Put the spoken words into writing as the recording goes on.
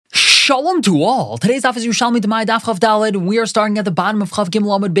Shalom to all. Today's daf is Yerushalmi Demai Daf Chav Daled, and we are starting at the bottom of Chav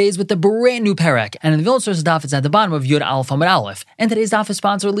Gimel Amud Beis with the brand new parak. And in the village source daf, it's at the bottom of Yud Aleph Amud Aleph. And today's daf is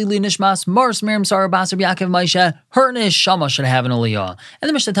sponsored Lili Nishmas Mars Miriam Sarah Basar Yaakov Maisha. Her neshama should have an aliyah. And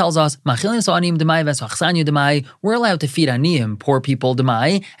the Mishnah tells us Machilin so Anim Demai Ves Achsanya Demai. We're allowed to feed Aniyim, poor people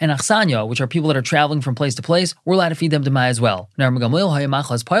Demai, and Achsanya, which are people that are traveling from place to place. We're allowed to feed them Demai as well. Now Rabbi Gamliel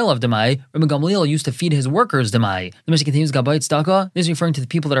Hayamachlas Pile of Demai. Rabbi Gamliel used to feed his workers Demai. The Mishnah continues Gabayit Tzedakah. This is referring to the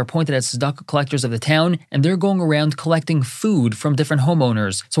people that are appointed as tzedakah collectors of the town, and they're going around collecting food from different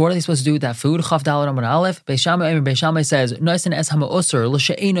homeowners. So what are they supposed to do with that food? Chav Daled Amud Aleph. Beis Shammai says, "Noisin es hama'usur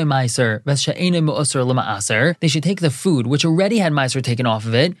l'she'enoi ma'aser v'she'enoi ma'usur l'ma'aser." They should take the food which already had ma'aser taken off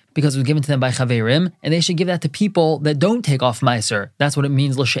of it because it was given to them by chaverim, and they should give that to people that don't take off ma'aser. That's what it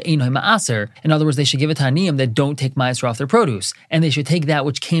means l'she'enoi ma'aser. In other words, they should give it to aniyim that don't take ma'aser off their produce, and they should take that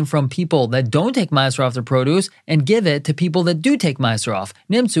which came from people that don't take ma'aser off their produce and give it to people that do take ma'aser off.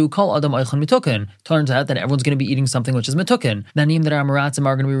 Nimtzu kol adam oichan mitukin. Turns out that everyone's going to be eating something which is mitukin. The aniyim that are maratzim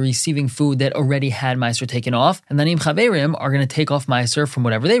are going to be receiving food that already had ma'aser taken off, and the aniyim chaverim are going to take off ma'aser from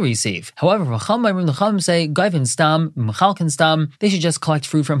whatever they receive. However, the chacham say gaivin stam, mechalkin stam. They should just collect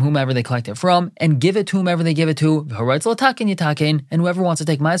fruit from whomever they collect it from and give it to whomever they give it to. And whoever wants to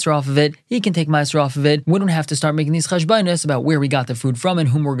take ma'aser off of it, he can take ma'aser off of it. We don't have to start making these cheshbainos about where we got the food from and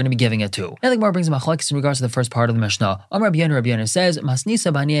whom we're going to be giving it to. Now the Gemara brings a machlokes in regards to the first part of the Mishnah. Rabbi Yana says,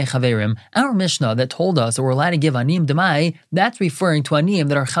 Masnisa b'aniyei chaverim. Our Mishnah that told us that we're allowed to give aniyim demai, that's referring to aniyim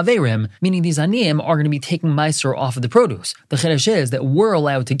that are chaverim, meaning these aniyim are going to be taking ma'aser off of the produce. The chiddush is that we're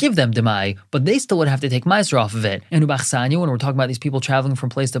allowed to give them demai, but they still would have to take ma'aser off of it. And ubachsanya, when we're talking about these people traveling from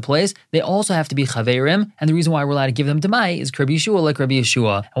place to place, they also have to be chaverim, and the reason why we're allowed to give them demai is Rabbi Yeshua like Rabbi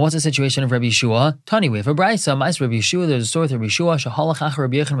Yeshua. And what's the situation of Rabbi Yeshua? Tani, we have a brayso, Ma'aser Rabbi Yeshua. There's a story with Rabbi Yeshua, Shahalach achar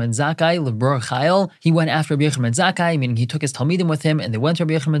Rabbi Yochanan ben Zakkai lebror chayil. He went after Rabbi Yochanan ben Zakkai, meaning he took his talmidim with him, and they went to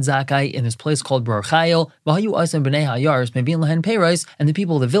Rabbi Yochanan ben Zakkai in this place called Bror Chayil. V'hayu asem b'nei hayars mevin lehen peiros, and the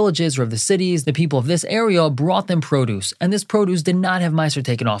people of the villages or of the cities, the people of this area brought them produce, and this produce did not have ma'aser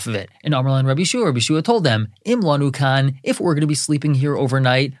taken off of it. And Amar lan Rabbi Yeshua told them, Im lanu kan, if we're going to be sleeping here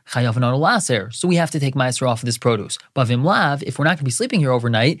overnight, chayav anu laser, so we have to take ma'aser off of this produce. But vim lav, if we're not going to be sleeping here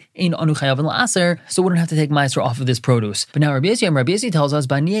overnight, ein anu chayav laser, so we don't have to take ma'aser off of this produce. But now Rabbi Yesi tells us,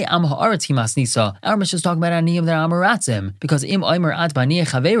 B'aniyei am ha'aretz himasnisa. Our Mishnah is talking about aniyim that are amaratzim, because im oimer at b'aniyei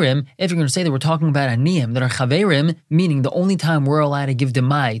chaverim, if you're going to say that we're talking about aniyim that are chaverim, meaning the only time we're allowed to give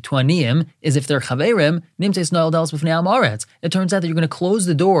demai to aniyim is if they're chaverim, nimtes noel delos b'fnei amaretz. It turns out that you're going to close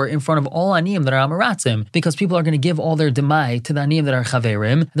the door in front of all aniyim that are amaratzim, because people are going to give all their demai to the aniyim that are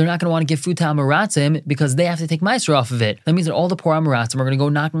chaverim. They're not going to want to give food to amaratzim because they have to take ma'aser off of it. That means that all the poor amaratzim are going to go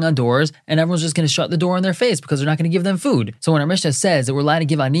knocking on doors, and everyone's just going to shut the door in their face because they're not going to give them food. So when our Mishnah says that we're allowed to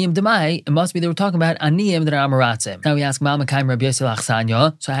give aniyim demai, it must be that we're talking about aniyim that are amaratzim. Now we ask, Mal Mekayim Rabbi Yossi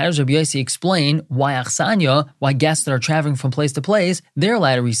l'achsanya. So how does Rabbi Yossi explain why achsanya, why guests that are traveling from place to place, they're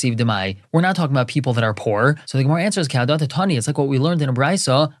allowed to receive demai? We're not talking about people that are poor. So the Gemara answers, K'adat Tani. It's like what we learned in a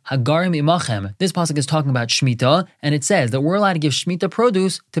brayso, Hagarim imachem. This pasuk is talking about shmita, and it says that we're allowed to give shmita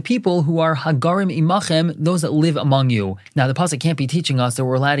produce to people who are hagarim imachem, those that live among you. Now the pasuk can't be teaching us that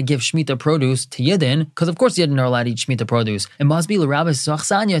we're allowed to give shmita produce to yidden, because of course yidden are allowed to eat shmita produce. It must be l'rabbis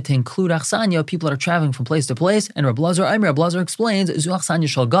achsanya, to include achsanya, people that are traveling from place to place. And Reb Lazar explains, zu achsanya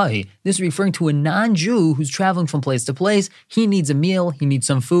shel gai. This is referring to a non-Jew who's traveling from place to place. He needs a meal, he needs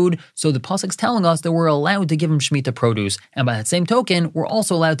some food. So the pasuk's telling us that we're allowed to give him shmita produce. And by that same token, we're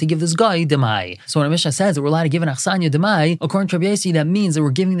also allowed to give this guy demai. So when a Mishnah says that we're allowed to give an achsanya demai, according to Rabbi Yossi, that means that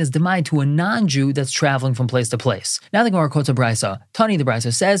we're giving this demai to a non-Jew that's traveling from place to place. Now the Gemara quotes a brayso. Tani, the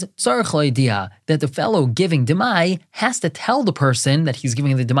brayso says, tzarich lo'idiyah, that the fellow giving demai has to tell the person that he's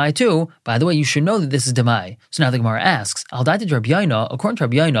giving the demai to, by the way, you should know that this is demai. So now the Gemara asks, al daitid Rabbi Yaina, according to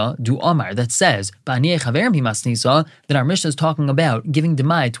Rabbi Yaina, do Omar, that says, ba'aniyei chaverim himasnisa, that our Mishnah is talking about giving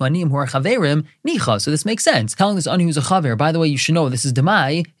demai to aniyim who are chaverim, nicha. So this makes sense. Telling this ani who's a chaver, by the way, you should know this is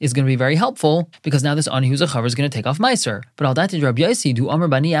demai, is going to be very helpful, because now this ani who's a chaver is going to take off meiser. But al daitid Rabbi Yossi, do Omar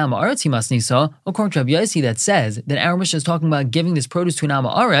ba'aniyei am ha'aretz himasnisa, according to Rabbi Yossi, that says that our Mishnah is talking about giving this produce to an am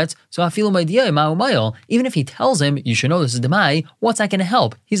ha'aretz, so afilu ma'idiyah ma'umayil, even if he tells him, you should know this is demai, what's that going to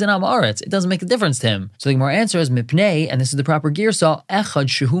help? He's an am ha'aretz. It doesn't make a difference to him. So the Gemara answer is mipnei, and this is the proper girsa, echad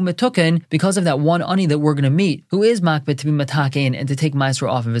shehu metuken, because of that one ani that we're going to meet, who is makbet to be matakein and to take ma'aser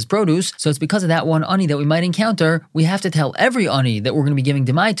off of his produce. So it's because of that one ani that we might encounter, we have to tell every ani that we're going to be giving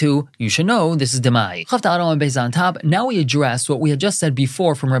demai to, you should know this is demai. Chav Daled Amud Beis on top. Now we address what we had just said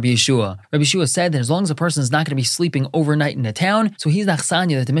before from Rabbi Yeshua. Rabbi Yeshua said that as long as a person is not going to be sleeping overnight in a town, so he's the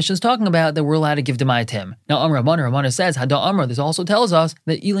achsanya that the Mishnah is talking about, that we're allowed to give demai to him. Now Amar Ramana says, Hada Amar, this also tells us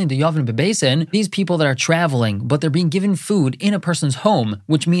that Elin de Yavin bebesin, these people that are traveling, but they're being given food in a person's home, home,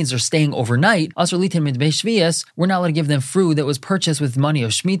 which means they're staying overnight, we're not allowed to give them fruit that was purchased with money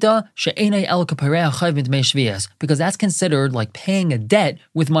of Shemitah, because that's considered like paying a debt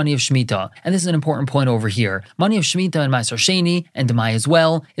with money of Shemitah. And this is an important point over here. Money of Shemitah and Ma'aser Sheni and Demai as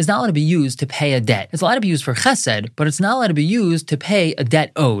well is not allowed to be used to pay a debt. It's allowed to be used for chesed, but it's not allowed to be used to pay a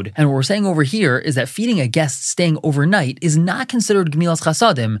debt owed. And what we're saying over here is that feeding a guest staying overnight is not considered gemilas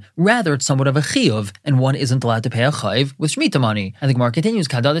chasadim. Rather, it's somewhat of a chiyuv, and one isn't allowed to pay a chayv with Shemitah money. And the Gemara continues,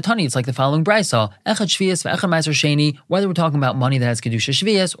 Kadadatani, it's like the following brisa, Echad Shvias ve'echad Ma'aser Sheni, whether we're talking about money that has Kedusha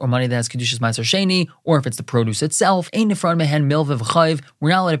Shvias or money that has Kedusha Ma'aser Sheni, or if it's the produce itself, Ein Nifrad Mehen Milv V'chayv, we're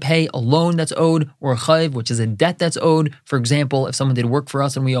not allowed to pay a loan that's owed, or a chayv, which is a debt that's owed. For example, if someone did work for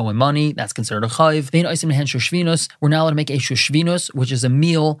us and we owe him money, that's considered a chayv. Ve'ein oisim Mehen Shushvinus, we're not allowed to make a Shushvinus, which is a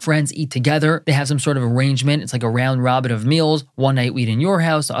meal friends eat together. They have some sort of arrangement. It's like a round robin of meals. One night we eat in your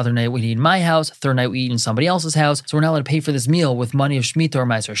house, the other night we eat in my house, third night we eat in somebody else's house. So we're not allowed to pay for this meal with money of Shemitah or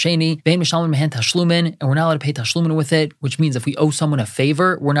Ma'aser Sheni. Ve'ein Mishalmin Mehen Tashlumin, and we're not allowed to pay Tashlumin with it, which means if we owe someone a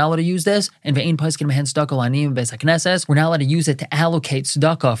favor, we're not allowed to use this. And Ve'ein Paiskin Mehen Tzedakah L'Aniyim Beis HaKnesses, we're not allowed to use it to allocate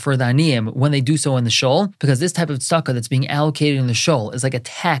tzedakah for the aniyim when they do so in the shul, because this type of tzedakah that's being allocated in the shul is like a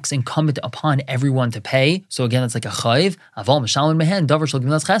tax incumbent upon everyone to pay. So again, it's like a chayv. Aval Mishalmin Mehen Davar Shel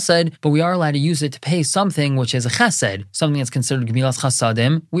Gemilas Chesed, but we are allowed to use it to pay something which is a chesed, something that's considered Gemilas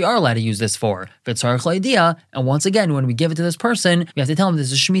Chasadim. We are allowed to use this for V'tzarich L'Idiyah, and once again, when we give it to this person, we have to tell him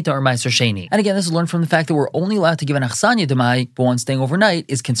this is Shemitah or Ma'aser Sheni. And again, this is learned from the fact that we're only allowed to give an achsanya demai, but one staying overnight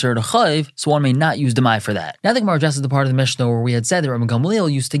is considered a chayv, so one may not use demai for that. Now the Gemara addresses the part of the Mishnah where we had said that Rabbi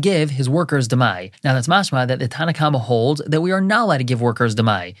Gamliel used to give his workers demai. Now that's mashma that the Tanna Kama holds that we are not allowed to give workers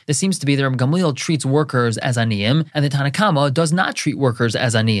demai. This seems to be that Rabbi Gamliel treats workers as aniyim, and the Tanna Kama does not treat workers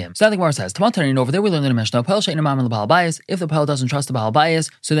as aniyim. So now the Gemara says, Tamatarin over there we learned in the Mishnah, if the Pa'al doesn't trust the Baal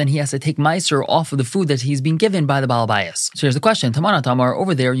Bayis, so then he has to take meiser off of the food that he's being given by the Baal Bayis. So here's the question, Tamana Tamar,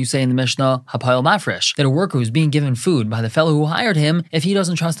 over there you say in the Mishnah, Hapa'al Mafresh, that a worker who's being given food by the fellow who hired him, if he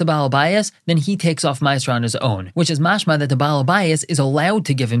doesn't trust the Baal Bayis, then he takes off meiser on his own, which is mashma that the Baal Bayis is allowed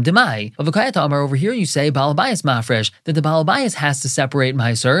to give him demai. Of Vakayat Amar over here you say Baal Bayis Mafresh, that the Baal Bayis has to separate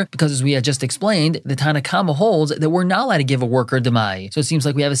meiser, because as we had just explained, the Tanna Kama holds that we're not allowed to give a worker demai. So it seems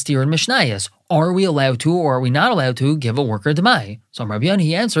like we have a steer in Mishnayos. Are we allowed to, or are we not allowed to, give a worker demai? So Rabbi Yoni,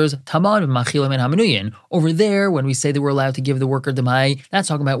 he answers, Tamad Machilim and Hamenuyin. Over there, when we say that we're allowed to give the worker demai, that's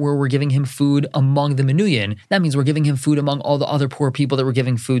talking about where we're giving him food among the Menuyin. That means we're giving him food among all the other poor people that we're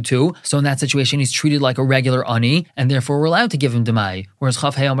giving food to. So in that situation, he's treated like a regular ani, and therefore we're allowed to give him demai. Whereas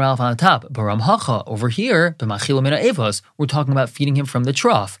Chaf Hey Amar Alf on the top, Baram Hacha, over here, B'machilim and Evos, we're talking about feeding him from the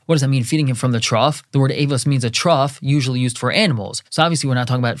trough. What does that mean, feeding him from the trough? The word Evos means a trough, usually used for animals. So obviously we're not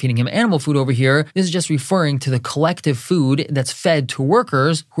talking about feeding him animal food over here. This is just referring to the collective food that's fed to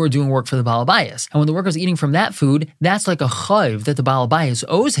workers who are doing work for the Baal Bayis. And when the worker's eating from that food, that's like a chayv that the Baal Bayis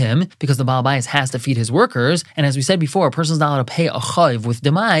owes him, because the Baal Bayis has to feed his workers. And as we said before, a person's not allowed to pay a chayv with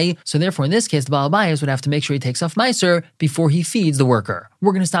demai, so therefore in this case, the Baal Bayis would have to make sure he takes off meiser before he feeds the worker.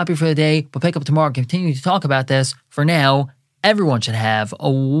 We're going to stop here for the day. We'll pick up tomorrow and continue to talk about this. For now, everyone should have a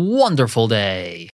wonderful day.